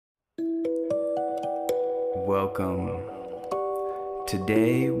Welcome.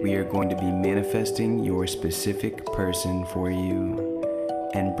 Today we are going to be manifesting your specific person for you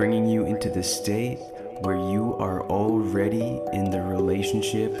and bringing you into the state where you are already in the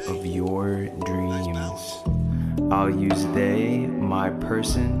relationship of your dreams. I'll use they, my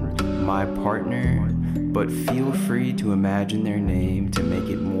person, my partner, but feel free to imagine their name to make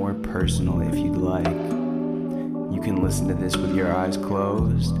it more personal if you'd like. You can listen to this with your eyes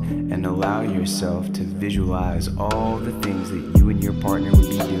closed and allow yourself to visualize all the things that you and your partner would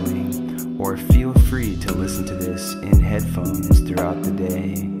be doing, or feel free to listen to this in headphones throughout the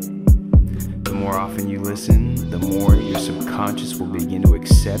day. The more often you listen, the more your subconscious will begin to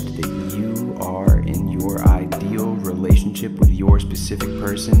accept that you are in your ideal relationship with your specific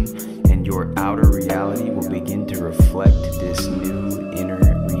person, and your outer reality will begin to reflect this new inner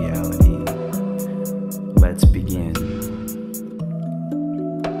reality. Let's begin.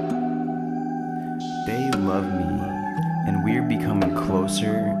 They love me, and we're becoming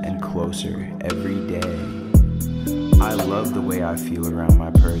closer and closer every day. I love the way I feel around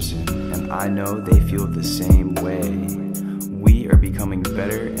my person, and I know they feel the same way. We are becoming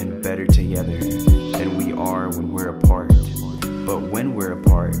better and better together than we are when we're apart. But when we're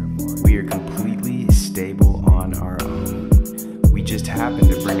apart, we are completely stable on our own. We just happen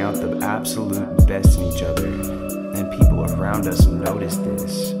to bring out the absolute best in each other, and people around us notice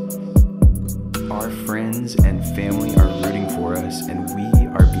this. Our friends and family are rooting for us, and we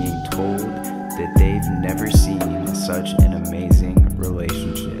are being told that they've never seen such an amazing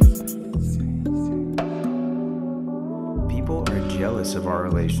relationship. People are jealous of our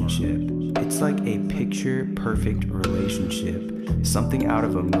relationship. It's like a picture-perfect relationship, something out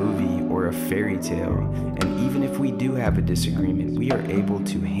of a movie or a fairy tale, and even if we do have a disagreement, we are able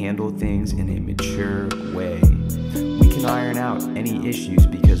to handle things in a mature way. We can iron out any issues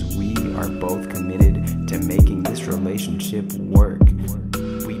because we are both committed to making this relationship work.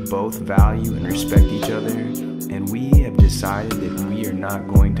 We both value and respect each other, and we have decided that we are not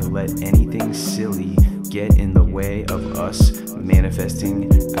going to let anything silly get in the way of us manifesting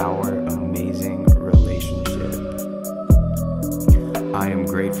our amazing relationship. I am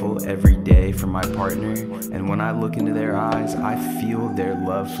grateful every day for my partner, and when I look into their eyes, I feel their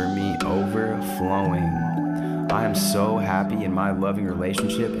love for me overflowing. I am so happy in my loving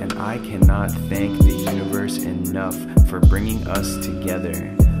relationship, and I cannot thank the universe enough for bringing us together.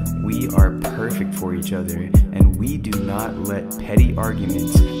 We are perfect for each other, and we do not let petty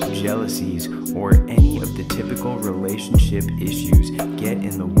arguments, jealousies, or any of the typical relationship issues get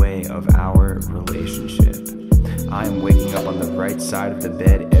in the way of our relationship. I am waking up on the right side of the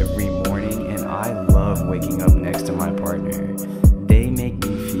bed every morning, and I love waking up next to my partner. They make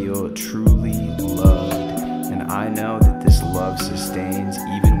me feel truly loved, and I know that this love sustains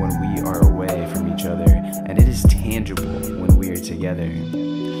even when we are away from each other, and it is tangible when we are together.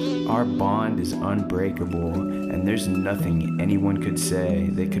 Our bond is unbreakable, and there's nothing anyone could say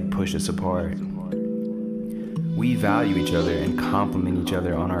that could push us apart. We value each other and compliment each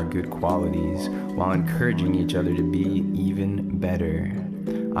other on our good qualities while encouraging each other to be even better.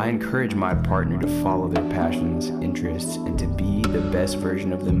 I encourage my partner to follow their passions, interests, and to be the best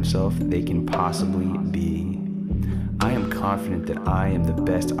version of themselves they can possibly be. I am confident that I am the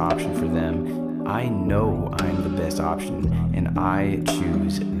best option for them. I know I am the best option, and I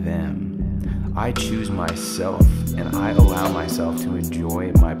choose them. I choose myself, and I allow myself to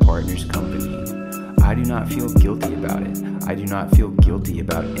enjoy my partner's company. I do not feel guilty about it. I do not feel guilty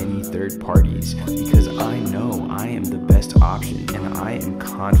about any third parties because I know I am the best option, and I am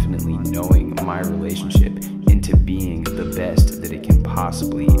confidently knowing my relationship into being the best that it can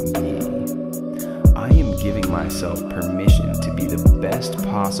possibly be. I am giving myself permission to be the best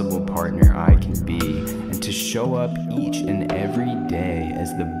possible partner I can be, and to show up each and every day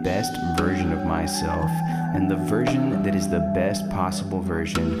as the best version of myself, and the version that is the best possible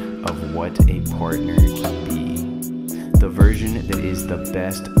version of what a partner can be. The version that is the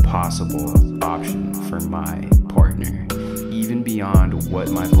best possible option for my partner, even beyond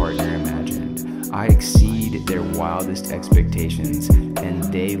what my partner imagined. I exceed their wildest expectations, and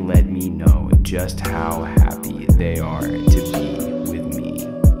they let me know just how happy they are to be with me,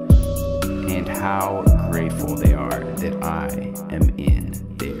 and how grateful they are that I am in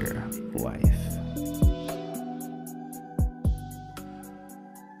their life.